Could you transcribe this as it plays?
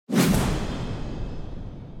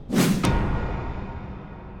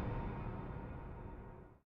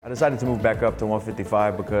I decided to move back up to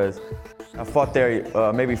 155 because I fought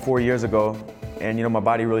there maybe 4 years ago, and my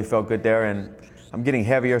body really felt good there, and I'm getting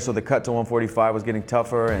heavier, so the cut to 145 was getting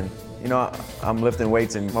tougher, and I'm lifting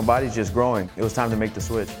weights and my body's just growing. It was time to make the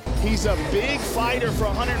switch. He's a big fighter for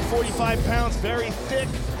 145 pounds, very thick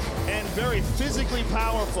and very physically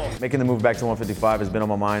powerful. Making the move back to 155 has been on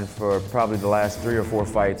my mind for probably the last 3 or 4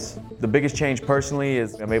 fights. The biggest change personally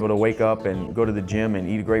is I'm able to wake up and go to the gym and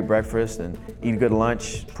eat a great breakfast and eat a good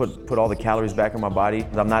lunch, put all the calories back in my body.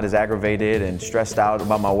 I'm not as aggravated and stressed out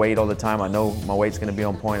about my weight all the time. I know my weight's gonna be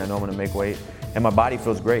on point. I know I'm gonna make weight. And my body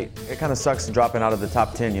feels great. It kind of sucks dropping out of the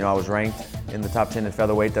top 10. I was ranked in the top 10 in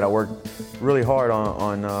featherweight that I worked really hard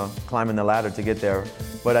on climbing the ladder to get there.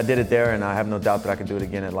 But I did it there, and I have no doubt that I can do it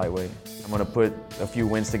again at lightweight. I'm gonna put a few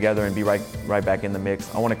wins together and be right back in the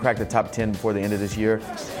mix. I wanna crack the top 10 before the end of this year.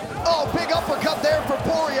 Oh, big uppercut there for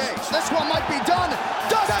Poirier. This one might be done.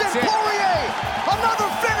 Dustin Poirier, another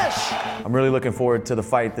finish. I'm really looking forward to the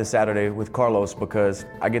fight this Saturday with Carlos because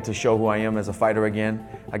I get to show who I am as a fighter again.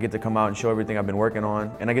 I get to come out and show everything I've been working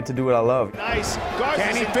on, and I get to do what I love. Nice.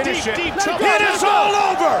 Can he finish it? Deep It is all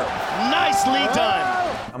over! Nicely done.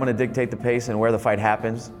 I'm gonna dictate the pace and where the fight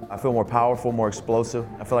happens. I feel more powerful, more explosive.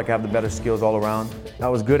 I feel like I have the better skills all around. I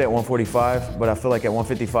was good at 145, but I feel like at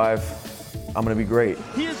 155, I'm gonna be great.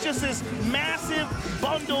 He is just this massive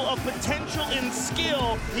bundle of potential and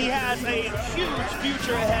skill. He has a huge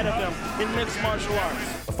future ahead of him in mixed martial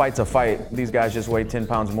arts. A fight's a fight. These guys just weigh 10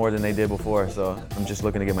 pounds more than they did before, so I'm just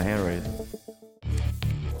looking to get my hand raised.